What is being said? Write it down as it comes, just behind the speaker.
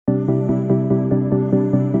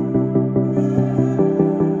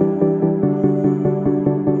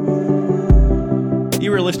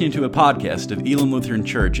listening to a podcast of Elim Lutheran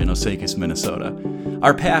Church in Osakis, Minnesota.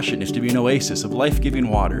 Our passion is to be an oasis of life-giving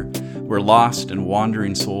water where lost and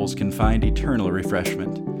wandering souls can find eternal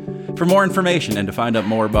refreshment. For more information and to find out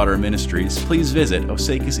more about our ministries, please visit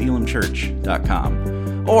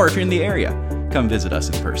osakiselimchurch.com. Or if you're in the area, come visit us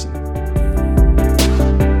in person.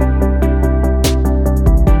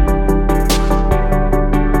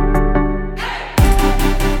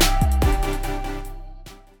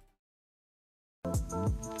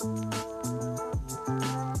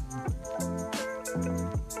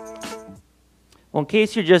 Well, in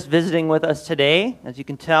case you're just visiting with us today, as you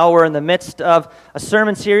can tell, we're in the midst of a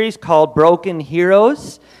sermon series called Broken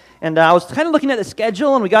Heroes. And I was kind of looking at the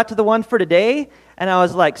schedule, and we got to the one for today, and I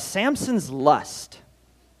was like, Samson's lust.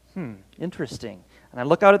 Interesting. And I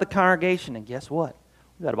look out at the congregation, and guess what?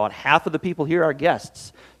 We've got about half of the people here are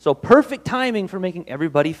guests. So perfect timing for making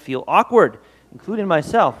everybody feel awkward, including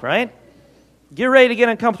myself, right? Get ready to get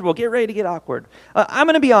uncomfortable. Get ready to get awkward. I'm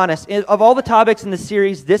going to be honest. Of all the topics in the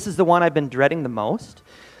series, this is the one I've been dreading the most.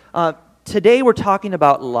 Today we're talking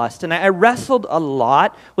about lust, and I wrestled a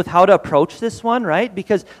lot with how to approach this one, right?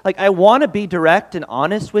 Because I want to be direct and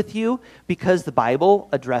honest with you because the Bible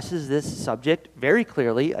addresses this subject very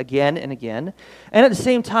clearly again and again. And at the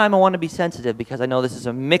same time, I want to be sensitive because I know this is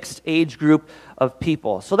a mixed age group of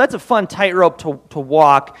people. So that's a fun tightrope to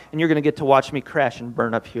walk, and you're going to get to watch me crash and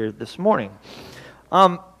burn up here this morning.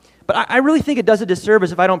 But I really think it does a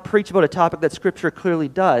disservice if I don't preach about a topic that Scripture clearly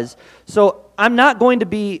does. So I'm not going to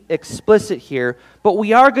be explicit here, but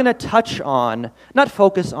we are going to touch on, not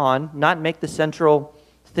focus on, not make the central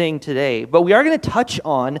thing today, but we are going to touch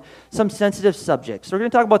on some sensitive subjects. So we're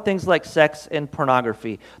going to talk about things like sex and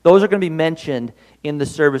pornography. Those are going to be mentioned in the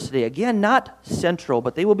service today. Again, not central,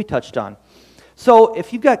 but they will be touched on. So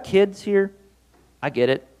if you've got kids here, I get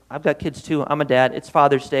it. I've got kids too. I'm a dad. It's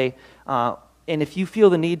Father's Day. And if you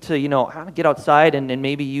feel the need to, get outside and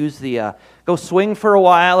maybe use go swing for a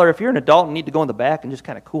while, or if you're an adult and need to go in the back and just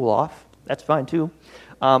kind of cool off, that's fine too.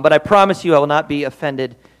 But I promise you I will not be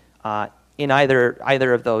offended in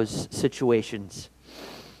either of those situations.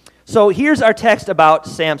 So here's our text about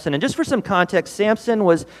Samson. And just for some context, Samson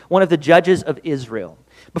was one of the judges of Israel.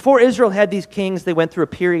 Before Israel had these kings, they went through a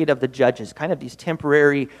period of the judges, kind of these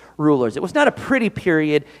temporary rulers. It was not a pretty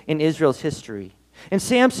period in Israel's history. And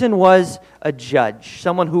Samson was a judge,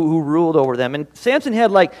 someone who ruled over them. And Samson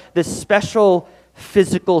had this special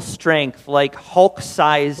physical strength, like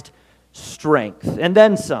Hulk-sized strength, and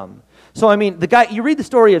then some. So, the guy, you read the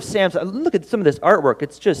story of Samson, look at some of this artwork,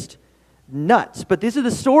 it's just nuts. But these are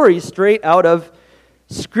the stories straight out of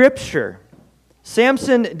Scripture.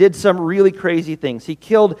 Samson did some really crazy things. He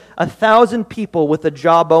killed 1,000 people with the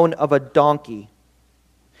jawbone of a donkey.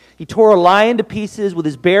 He tore a lion to pieces with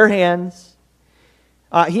his bare hands.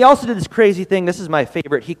 He also did this crazy thing. This is my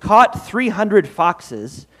favorite. He caught 300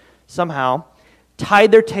 foxes somehow,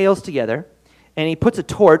 tied their tails together, and he puts a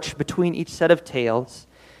torch between each set of tails,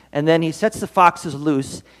 and then he sets the foxes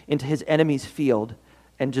loose into his enemy's field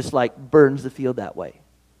and just burns the field that way.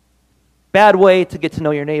 Bad way to get to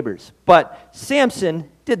know your neighbors. But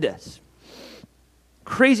Samson did this.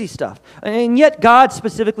 Crazy stuff. And yet God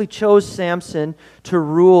specifically chose Samson to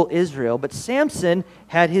rule Israel. But Samson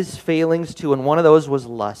had his failings too, and one of those was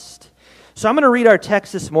lust. So I'm going to read our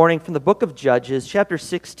text this morning from the book of Judges, chapter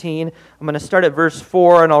 16. I'm going to start at verse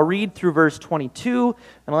 4, and I'll read through verse 22,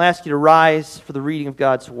 and I'll ask you to rise for the reading of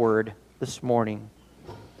God's word this morning.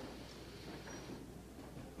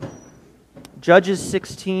 Judges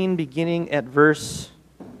 16, beginning at verse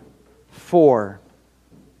 4.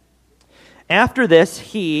 After this,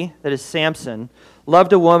 he, that is Samson,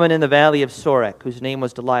 loved a woman in the valley of Sorek, whose name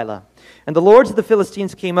was Delilah. And the lords of the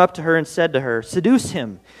Philistines came up to her and said to her, "Seduce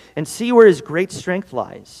him, and see where his great strength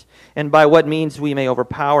lies, and by what means we may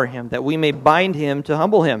overpower him, that we may bind him to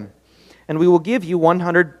humble him. And we will give you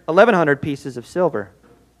 1,100 pieces of silver."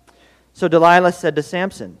 So Delilah said to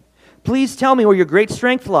Samson, "Please tell me where your great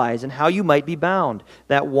strength lies, and how you might be bound,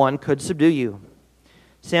 that one could subdue you."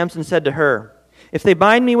 Samson said to her, "If they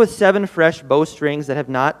bind me with 7 fresh bowstrings that have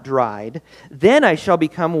not dried, then I shall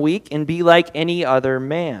become weak and be like any other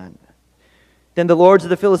man." Then the lords of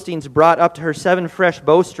the Philistines brought up to her 7 fresh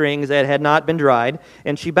bowstrings that had not been dried,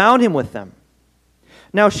 and she bound him with them.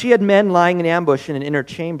 Now she had men lying in ambush in an inner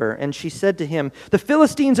chamber, and she said to him, "The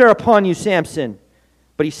Philistines are upon you, Samson."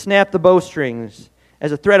 But he snapped the bowstrings,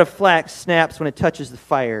 as a thread of flax snaps when it touches the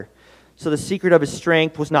fire. So the secret of his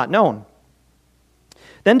strength was not known.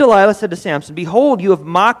 Then Delilah said to Samson, "Behold, you have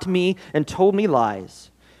mocked me and told me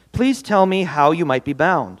lies. Please tell me how you might be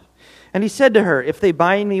bound." And he said to her, "If they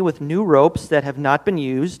bind me with new ropes that have not been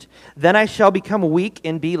used, then I shall become weak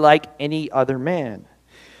and be like any other man."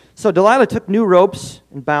 So Delilah took new ropes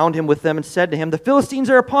and bound him with them and said to him, "The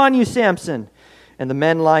Philistines are upon you, Samson." And the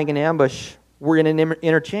men lying in ambush were in an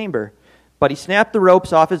inner chamber. But he snapped the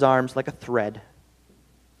ropes off his arms like a thread.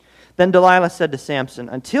 Then Delilah said to Samson,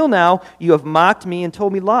 "Until now you have mocked me and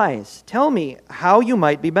told me lies. Tell me how you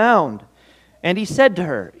might be bound." And he said to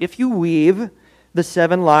her, "If you weave the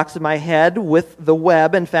 7 locks of my head with the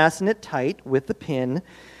web and fasten it tight with the pin,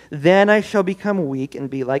 then I shall become weak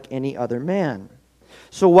and be like any other man."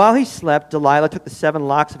 So while he slept, Delilah took the 7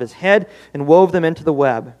 locks of his head and wove them into the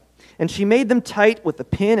web. And she made them tight with the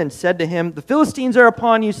pin and said to him, "The Philistines are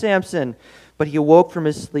upon you, Samson." But he awoke from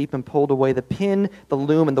his sleep and pulled away the pin, the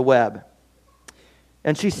loom, and the web.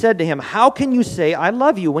 And she said to him, "How can you say, 'I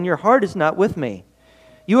love you,' when your heart is not with me?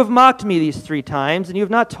 You have mocked me these 3 times, and you have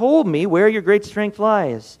not told me where your great strength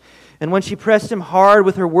lies." And when she pressed him hard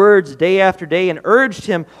with her words day after day and urged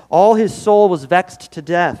him, all his soul was vexed to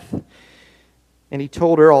death. And he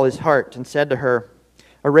told her all his heart and said to her,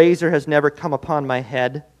 "A razor has never come upon my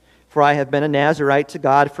head, for I have been a Nazirite to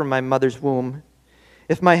God from my mother's womb.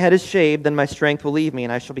 If my head is shaved, then my strength will leave me,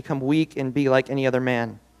 and I shall become weak and be like any other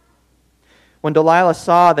man." When Delilah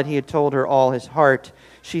saw that he had told her all his heart,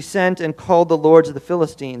 she sent and called the lords of the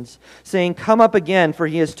Philistines, saying, "Come up again, for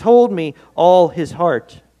he has told me all his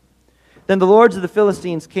heart." Then the lords of the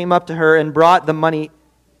Philistines came up to her and brought the money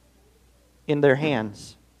in their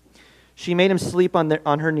hands. She made him sleep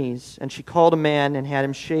on her knees, and she called a man and had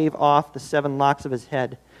him shave off the 7 locks of his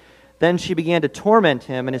head. Then she began to torment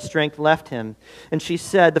him, and his strength left him. And she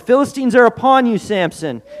said, "The Philistines are upon you,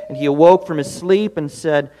 Samson." And he awoke from his sleep and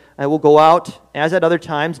said, "I will go out, as at other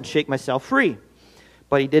times, and shake myself free."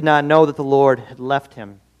 But he did not know that the Lord had left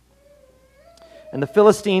him. And the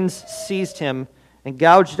Philistines seized him and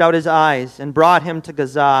gouged out his eyes and brought him to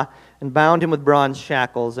Gaza and bound him with bronze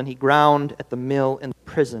shackles. And he ground at the mill in the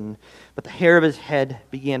prison. But the hair of his head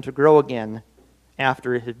began to grow again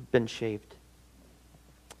after it had been shaved.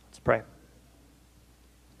 Let's pray.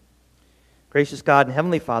 Gracious God and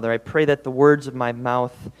Heavenly Father, I pray that the words of my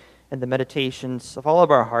mouth and the meditations of all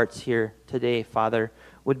of our hearts here today, Father,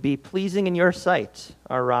 would be pleasing in your sight,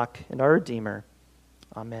 our rock and our Redeemer.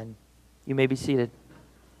 Amen. You may be seated.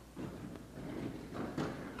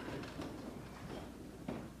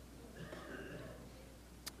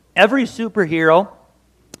 Every superhero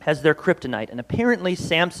has their kryptonite, and apparently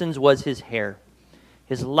Samson's was his hair.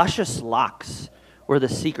 His luscious locks were the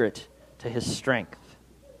secret to his strength.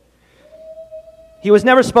 He was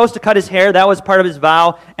never supposed to cut his hair. That was part of his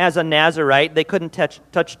vow as a Nazirite. They couldn't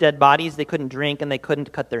touch dead bodies, they couldn't drink, and they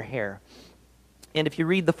couldn't cut their hair. And if you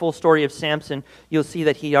read the full story of Samson, you'll see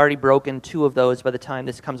that he already broken 2 of those by the time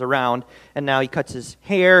this comes around, and now he cuts his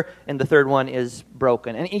hair, and the 3rd one is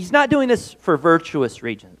broken. And he's not doing this for virtuous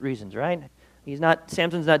reasons, right?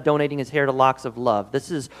 Samson's not donating his hair to Locks of Love.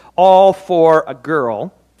 This is all for a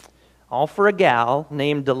girl, all for a gal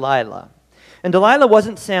named Delilah. And Delilah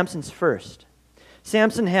wasn't Samson's first.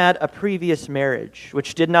 Samson had a previous marriage,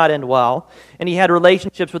 which did not end well, and he had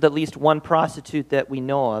relationships with at least one prostitute that we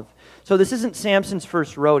know of. So this isn't Samson's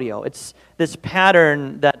first rodeo. It's this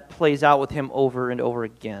pattern that plays out with him over and over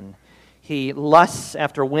again. He lusts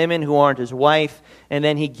after women who aren't his wife, and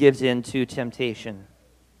then he gives in to temptation.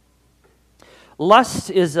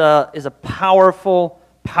 Lust is a powerful,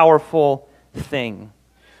 powerful thing.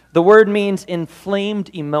 The word means inflamed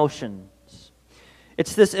emotion.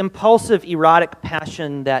 It's this impulsive, erotic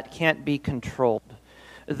passion that can't be controlled.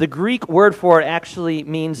 The Greek word for it actually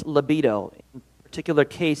means libido in particular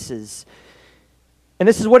cases. And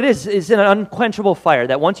this is what it is. It's an unquenchable fire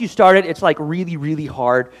that once you start it, it's like really, really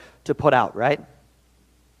hard to put out, right?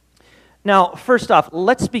 Now, first off,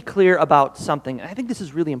 let's be clear about something. I think this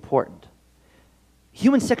is really important.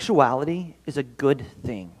 Human sexuality is a good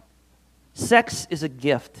thing. Sex is a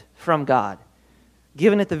gift from God,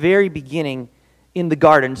 given at the very beginning in the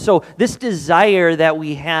garden. So this desire that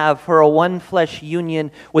we have for a one-flesh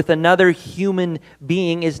union with another human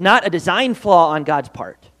being is not a design flaw on God's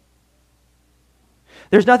part.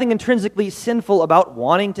 There's nothing intrinsically sinful about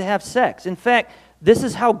wanting to have sex. In fact, this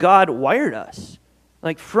is how God wired us,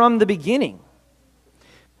 like from the beginning.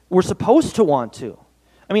 We're supposed to want to.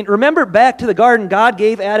 I mean, remember back to the garden, God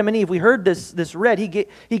gave Adam and Eve. We heard this read.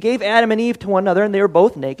 He gave Adam and Eve to one another, and they were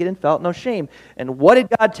both naked and felt no shame. And what did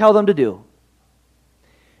God tell them to do?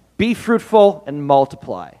 Be fruitful and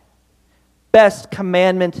multiply. Best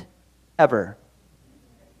commandment ever.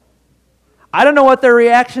 I don't know what their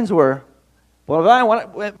reactions were. But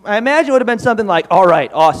I imagine it would have been something like, all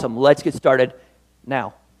right, awesome, let's get started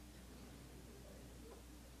now.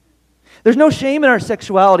 There's no shame in our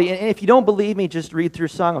sexuality, and if you don't believe me, just read through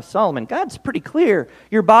Song of Solomon. God's pretty clear.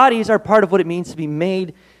 Your bodies are part of what it means to be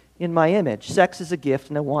made in my image. Sex is a gift,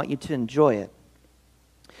 and I want you to enjoy it.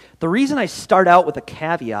 The reason I start out with a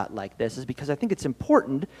caveat like this is because I think it's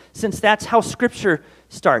important, since that's how Scripture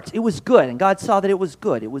starts. It was good, and God saw that it was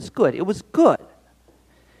good. It was good. It was good.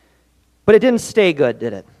 But it didn't stay good,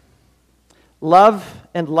 did it? Love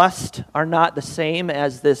and lust are not the same,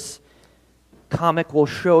 as this comic will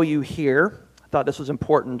show you here. I thought this was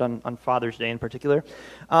important on Father's Day in particular.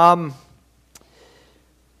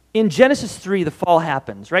 In Genesis 3, the fall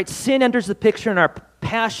happens, right? Sin enters the picture, and our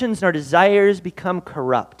passions and our desires become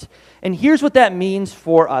corrupt. And here's what that means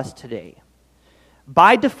for us today.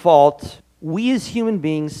 By default, we as human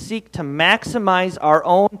beings seek to maximize our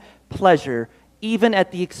own pleasure, even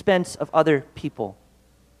at the expense of other people.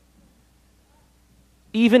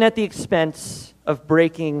 Even at the expense of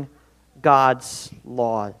breaking God's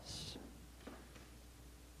laws.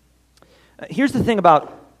 Here's the thing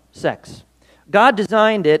about sex. God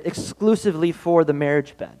designed it exclusively for the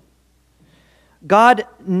marriage bed. God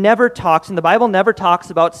never talks, and the Bible never talks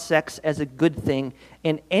about sex as a good thing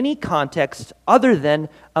in any context other than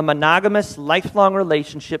a monogamous, lifelong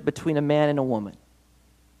relationship between a man and a woman.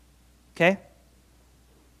 Okay?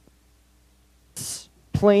 It's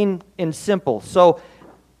plain and simple. So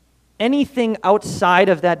anything outside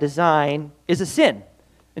of that design is a sin.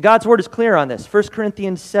 And God's word is clear on this. 1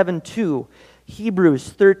 Corinthians 7:2,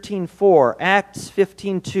 Hebrews 13:4, Acts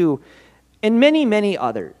 15:2, and many, many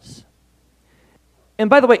others. And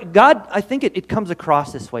by the way, God, I think it comes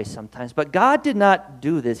across this way sometimes, but God did not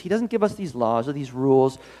do this. He doesn't give us these laws or these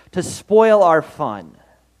rules to spoil our fun.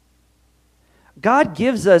 God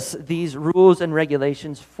gives us these rules and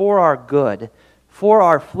regulations for our good, for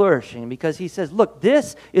our flourishing, because he says, look,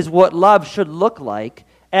 this is what love should look like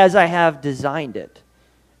as I have designed it.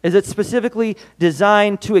 Is it specifically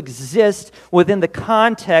designed to exist within the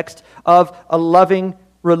context of a loving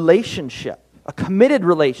relationship, a committed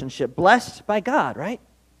relationship, blessed by God, right?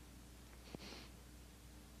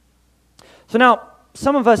 So now,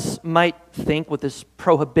 some of us might think with this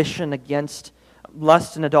prohibition against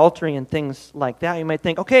lust and adultery and things like that, you might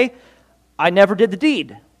think, okay, I never did the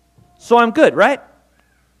deed, so I'm good, right?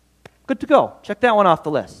 Good to go. Check that one off the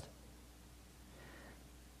list.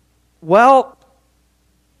 Well,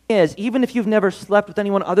 even if you've never slept with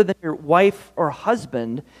anyone other than your wife or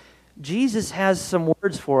husband, Jesus has some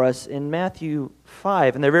words for us in Matthew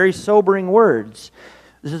 5, and they're very sobering words.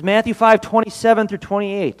 This is Matthew 5:27 through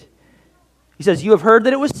 28. He says, you have heard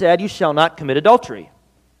that it was said, you shall not commit adultery.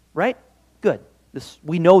 Right? Good.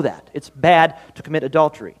 We know that. It's bad to commit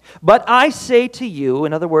adultery. But I say to you,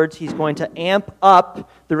 in other words, he's going to amp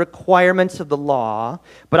up the requirements of the law,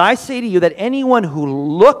 but I say to you that anyone who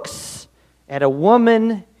looks at a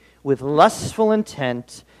woman with lustful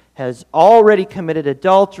intent has already committed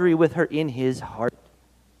adultery with her in his heart.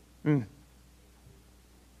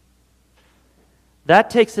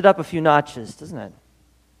 That takes it up a few notches, doesn't it?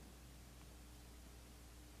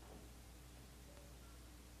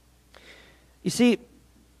 You see,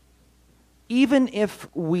 even if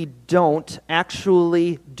we don't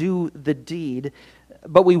actually do the deed,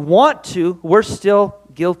 but we want to, we're still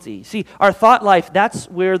guilty. See, our thought life, that's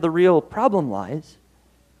where the real problem lies.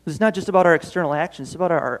 It's not just about our external actions, it's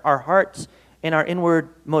about our hearts and our inward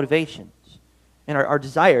motivations and our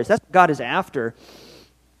desires. That's what God is after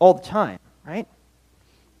all the time, right?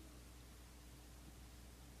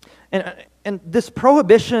 And this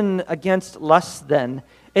prohibition against lust, then,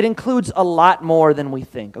 it includes a lot more than we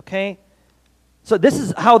think, okay? So this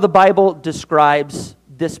is how the Bible describes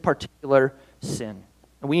this particular sin.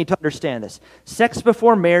 And we need to understand this. Sex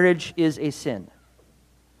before marriage is a sin.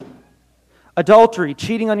 Adultery,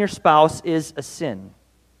 cheating on your spouse, is a sin.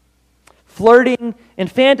 Flirting and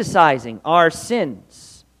fantasizing are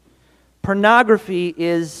sins. Pornography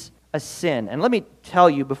is a sin. And let me tell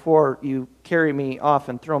you before you carry me off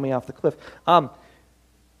and throw me off the cliff,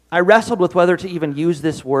 I wrestled with whether to even use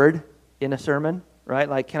this word in a sermon, right?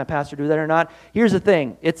 Like, can a pastor do that or not? Here's the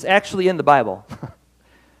thing. It's actually in the Bible.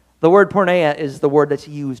 The word porneia is the word that's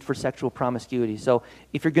used for sexual promiscuity. So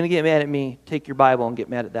if you're going to get mad at me, take your Bible and get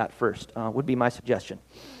mad at that first, would be my suggestion.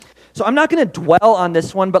 So I'm not going to dwell on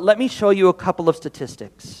this one, but let me show you a couple of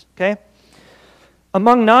statistics, okay?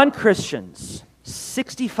 Among non-Christians,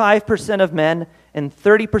 65% of men and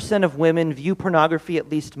 30% of women view pornography at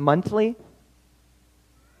least monthly.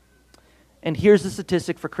 And here's the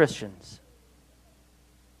statistic for Christians.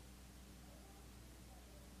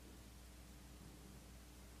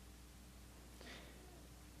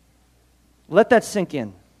 Let that sink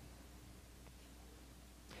in.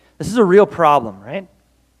 This is a real problem, right?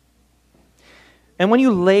 And when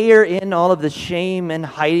you layer in all of the shame and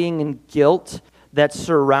hiding and guilt that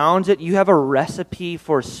surrounds it, you have a recipe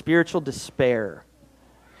for spiritual despair.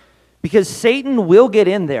 Because Satan will get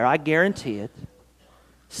in there, I guarantee it.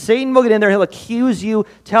 Satan will get in there, he'll accuse you,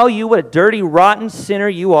 tell you what a dirty, rotten sinner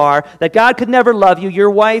you are, that God could never love you, your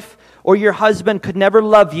wife or your husband could never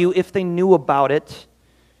love you if they knew about it.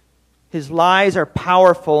 His lies are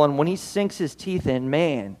powerful, and when he sinks his teeth in,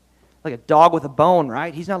 man, like a dog with a bone,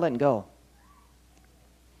 right? He's not letting go.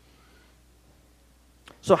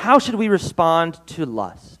 So how should we respond to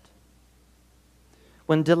lust?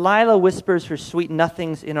 When Delilah whispers her sweet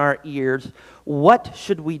nothings in our ears, what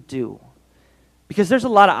should we do? Because there's a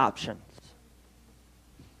lot of options.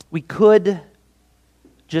 We could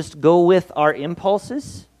just go with our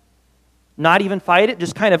impulses, not even fight it,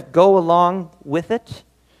 just kind of go along with it.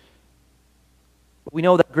 But we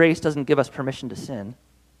know that grace doesn't give us permission to sin.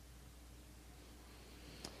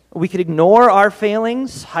 We could ignore our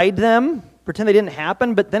failings, hide them, pretend they didn't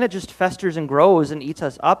happen, but then it just festers and grows and eats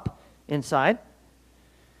us up inside.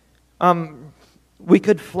 We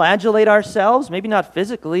could flagellate ourselves, maybe not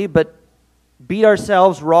physically, but beat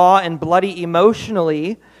ourselves raw and bloody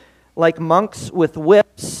emotionally, like monks with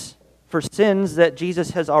whips for sins that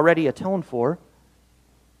Jesus has already atoned for.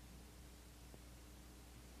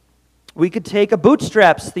 We could take a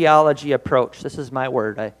bootstraps theology approach. This is my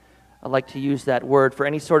word. I like to use that word for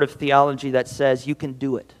any sort of theology that says you can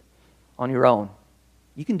do it on your own.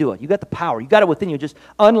 You can do it. You got the power. You got it within you. Just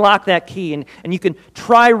unlock that key, and you can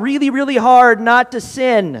try really, really hard not to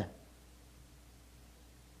sin.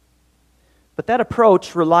 But that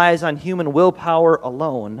approach relies on human willpower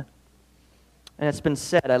alone. And it's been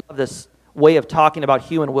said, I love this way of talking about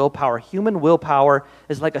human willpower. Human willpower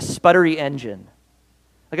is like a sputtery engine,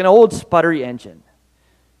 like an old sputtery engine.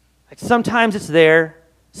 Like sometimes it's there,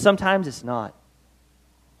 sometimes it's not.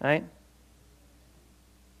 Right?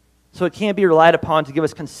 So it can't be relied upon to give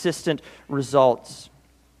us consistent results.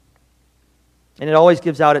 And it always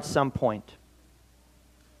gives out at some point.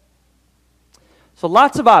 So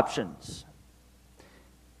lots of options.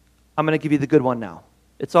 I'm going to give you the good one now.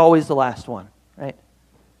 It's always the last one, right?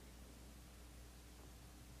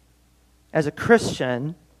 As a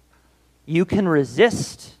Christian, you can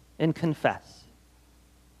resist and confess.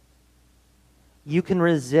 You can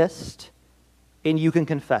resist and you can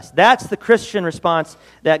confess. That's the Christian response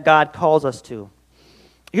that God calls us to.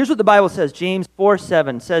 Here's what the Bible says. James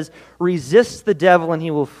 4:7 says, resist the devil and he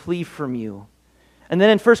will flee from you. And then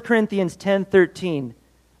in 1 Corinthians 10:13,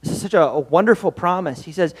 this is such a wonderful promise.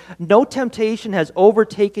 He says, no temptation has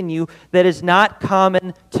overtaken you that is not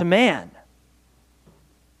common to man.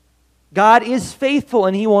 God is faithful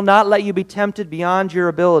and he will not let you be tempted beyond your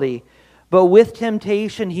ability. But with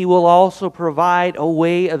temptation, he will also provide a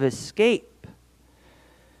way of escape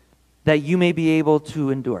that you may be able to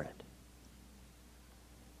endure it.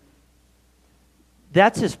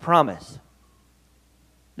 That's his promise.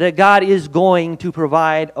 That God is going to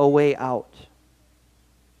provide a way out.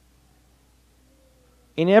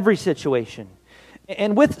 In every situation.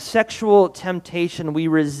 And with sexual temptation, we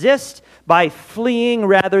resist by fleeing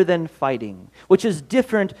rather than fighting, which is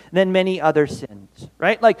different than many other sins,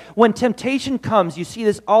 right? Like when temptation comes, you see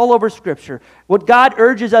this all over Scripture. What God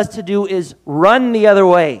urges us to do is run the other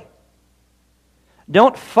way.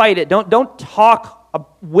 Don't fight it. Don't talk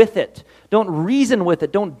with it. Don't reason with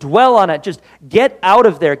it. Don't dwell on it. Just get out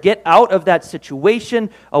of there. Get out of that situation,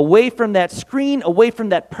 away from that screen, away from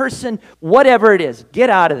that person, whatever it is. Get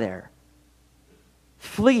out of there.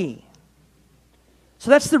 Flee. So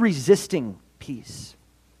that's the resisting piece.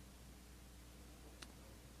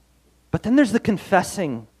 But then there's the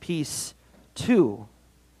confessing piece too.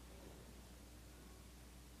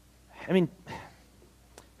 I mean,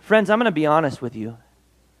 friends, I'm going to be honest with you.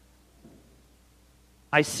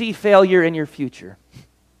 I see failure in your future.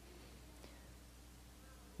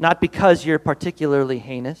 Not because you're particularly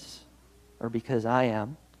heinous, or because I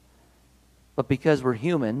am, but because we're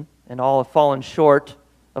human and all have fallen short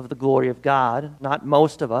of the glory of God, not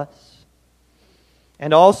most of us.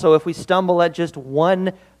 And also, if we stumble at just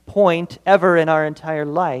one point ever in our entire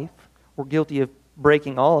life, we're guilty of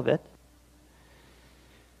breaking all of it.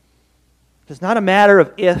 It's not a matter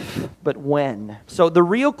of if, but when. So the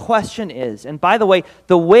real question is, and by the way,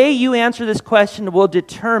 the way you answer this question will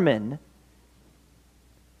determine,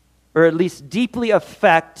 or at least deeply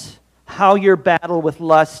affect, how your battle with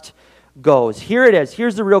lust goes. Here it is.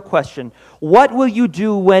 Here's the real question. What will you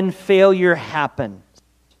do when failure happens?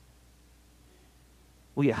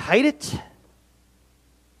 Will you hide it?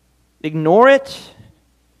 Ignore it?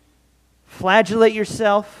 Flagellate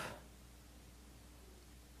yourself?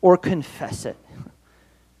 Or confess it?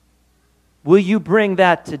 Will you bring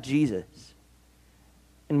that to Jesus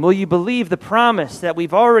And will you believe the promise that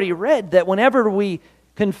we've already read, that whenever we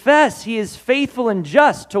confess, He is faithful and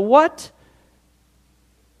just to what?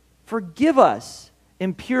 Forgive us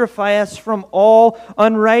and purify us from all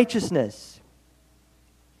unrighteousness.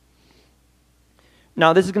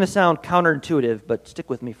 Now, this is going to sound counterintuitive, but stick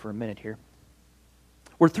with me for a minute here.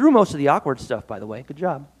 We're through most of the awkward stuff, by the way. Good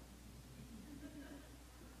job.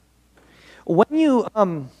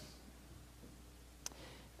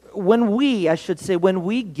 When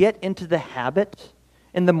we get into the habit,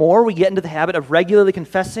 and the more we get into the habit of regularly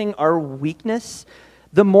confessing our weakness,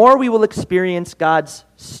 the more we will experience God's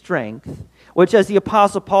strength, which, as the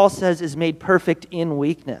Apostle Paul says, is made perfect in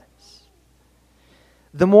weakness.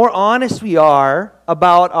 The more honest we are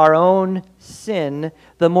about our own sin,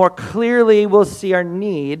 the more clearly we'll see our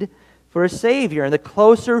need for a Savior. And the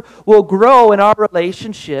closer we'll grow in our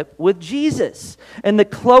relationship with Jesus. And the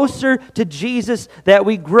closer to Jesus that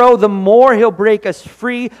we grow, the more He'll break us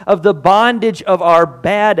free of the bondage of our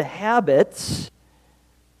bad habits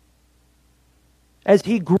as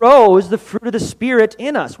He grows the fruit of the Spirit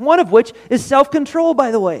in us, one of which is self-control,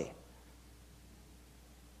 by the way.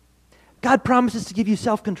 God promises to give you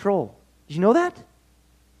self-control. Did you know that?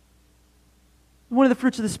 One of the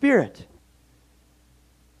fruits of the Spirit.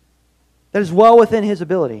 That is well within His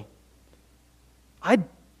ability. I'd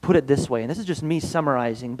put it this way, and this is just me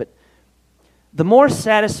summarizing, but the more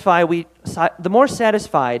satisfied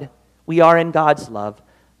we are in God's love,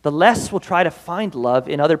 the less we'll try to find love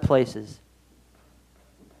in other places.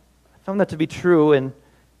 I found that to be true in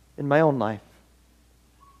my own life.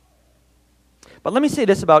 But let me say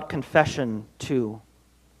this about confession, too.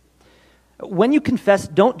 When you confess,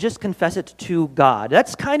 don't just confess it to God.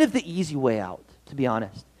 That's kind of the easy way out, to be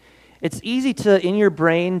honest. It's easy to, in your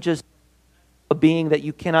brain, just a being that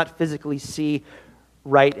you cannot physically see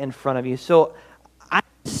right in front of you. So I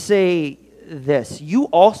say this. You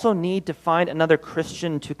also need to find another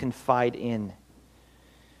Christian to confide in.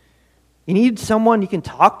 You need someone you can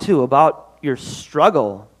talk to about your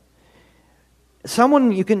struggle.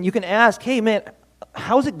 Someone you can ask, hey man,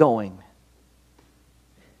 how's it going?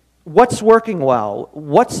 What's working well?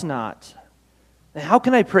 What's not? And how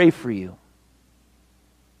can I pray for you?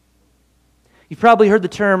 You've probably heard the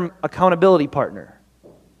term accountability partner,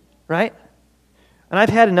 right? And I've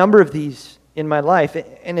had a number of these in my life,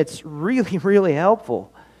 and it's really, really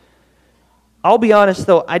helpful. I'll be honest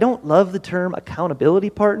though, I don't love the term accountability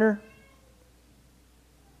partner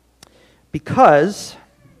because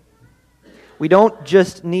we don't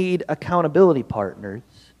just need accountability partners.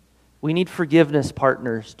 We need forgiveness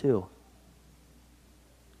partners too.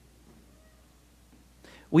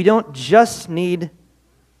 We don't just need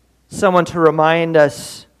someone to remind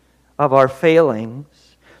us of our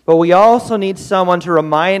failings, but we also need someone to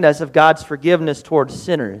remind us of God's forgiveness towards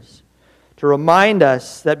sinners. To remind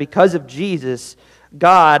us that because of Jesus,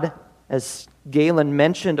 God, as Galen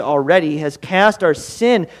mentioned already, has cast our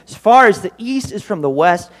sin as far as the east is from the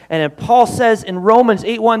west. And then Paul says in Romans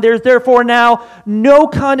 8:1, there's therefore now no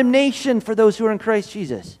condemnation for those who are in Christ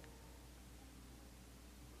Jesus.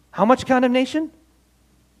 How much condemnation?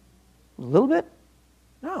 A little bit?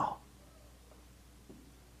 No.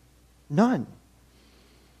 None.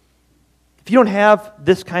 If you don't have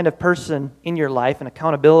this kind of person in your life, an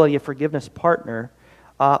accountability, a forgiveness partner,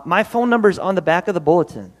 my phone number is on the back of the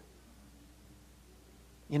bulletin.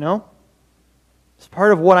 You know? It's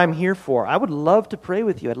part of what I'm here for. I would love to pray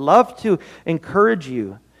with you. I'd love to encourage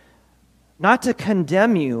you. Not to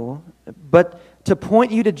condemn you, but to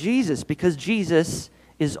point you to Jesus, because Jesus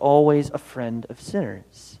is always a friend of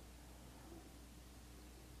sinners.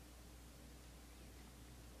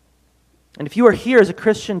 And if you are here as a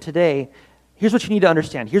Christian today, here's what you need to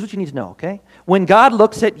understand. Here's what you need to know, okay? When God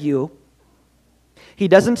looks at you, He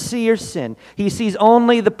doesn't see your sin. He sees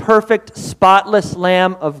only the perfect, spotless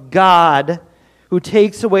Lamb of God who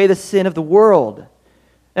takes away the sin of the world.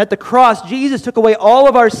 At the cross, Jesus took away all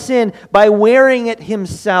of our sin by wearing it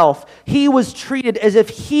Himself. He was treated as if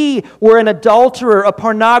He were an adulterer, a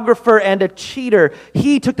pornographer, and a cheater.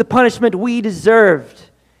 He took the punishment we deserved.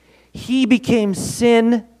 He became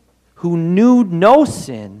sin who knew no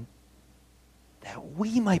sin, that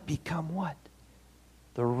we might become what?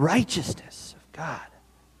 The righteousness of God.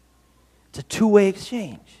 It's a two-way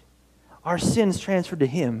exchange. Our sin is transferred to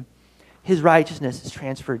Him. His righteousness is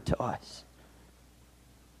transferred to us.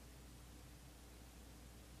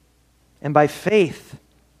 And by faith,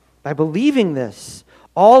 by believing this,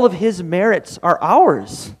 all of His merits are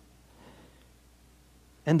ours.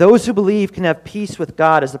 And those who believe can have peace with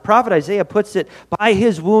God. As the prophet Isaiah puts it, by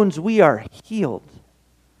His wounds we are healed.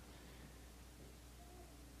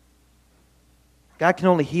 God can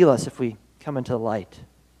only heal us if we come into the light.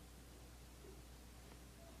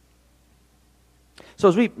 So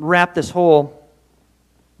as we wrap this whole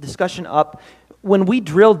discussion up, when we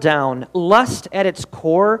drill down, lust at its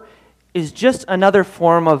core is just another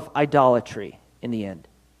form of idolatry in the end.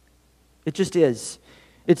 It just is.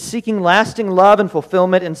 It's seeking lasting love and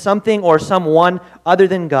fulfillment in something or someone other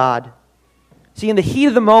than God. See, in the heat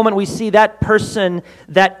of the moment, we see that person,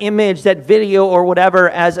 that image, that video or whatever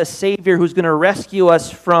as a Savior who's going to rescue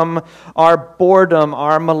us from our boredom,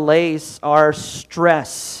 our malaise, our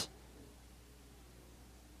stress.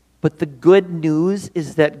 But the good news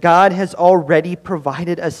is that God has already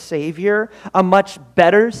provided a Savior, a much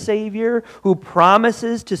better Savior, who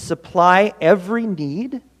promises to supply every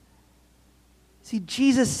need. See,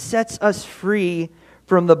 Jesus sets us free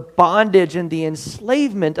from the bondage and the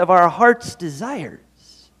enslavement of our heart's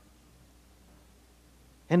desires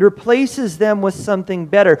and replaces them with something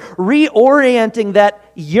better, reorienting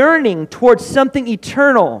that yearning towards something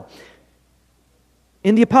eternal.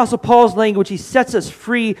 In the Apostle Paul's language, he sets us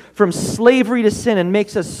free from slavery to sin and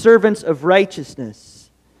makes us servants of righteousness.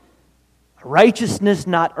 Righteousness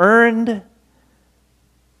not earned,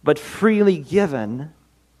 but freely given.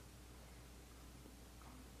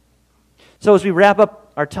 So as we wrap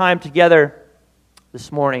up our time together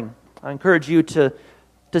this morning, I encourage you to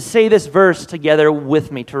say this verse together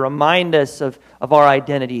with me, to remind us of our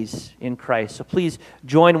identities in Christ. So please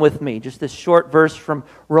join with me, just this short verse from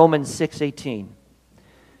Romans 6:18.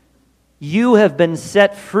 You have been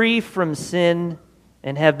set free from sin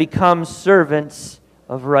and have become servants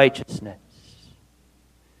of righteousness.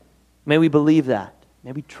 May we believe that.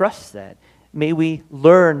 May we trust that. May we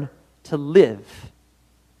learn to live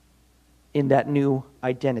in that new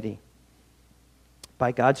identity.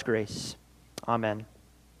 By God's grace. Amen.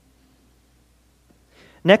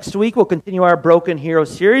 Next week, we'll continue our Broken Hero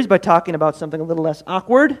series by talking about something a little less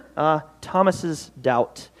awkward, Thomas's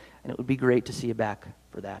doubt. And it would be great to see you back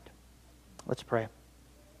for that. Let's pray.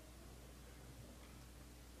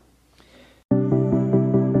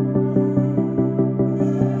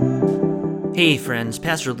 Hey friends,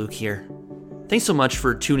 Pastor Luke here. Thanks so much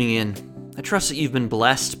for tuning in. I trust that you've been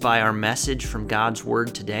blessed by our message from God's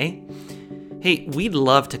Word today. Hey, we'd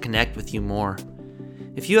love to connect with you more.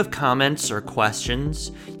 If you have comments or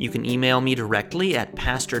questions, you can email me directly at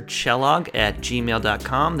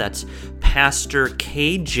pastorkjolhaug@gmail.com. That's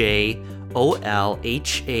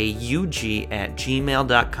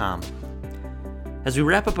pastorkjolhaug@gmail.com. As we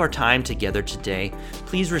wrap up our time together today,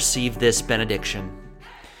 please receive this benediction.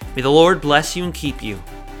 May the Lord bless you and keep you.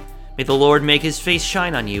 May the Lord make his face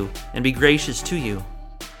shine on you and be gracious to you.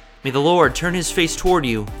 May the Lord turn his face toward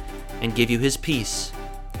you and give you his peace.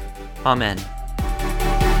 Amen.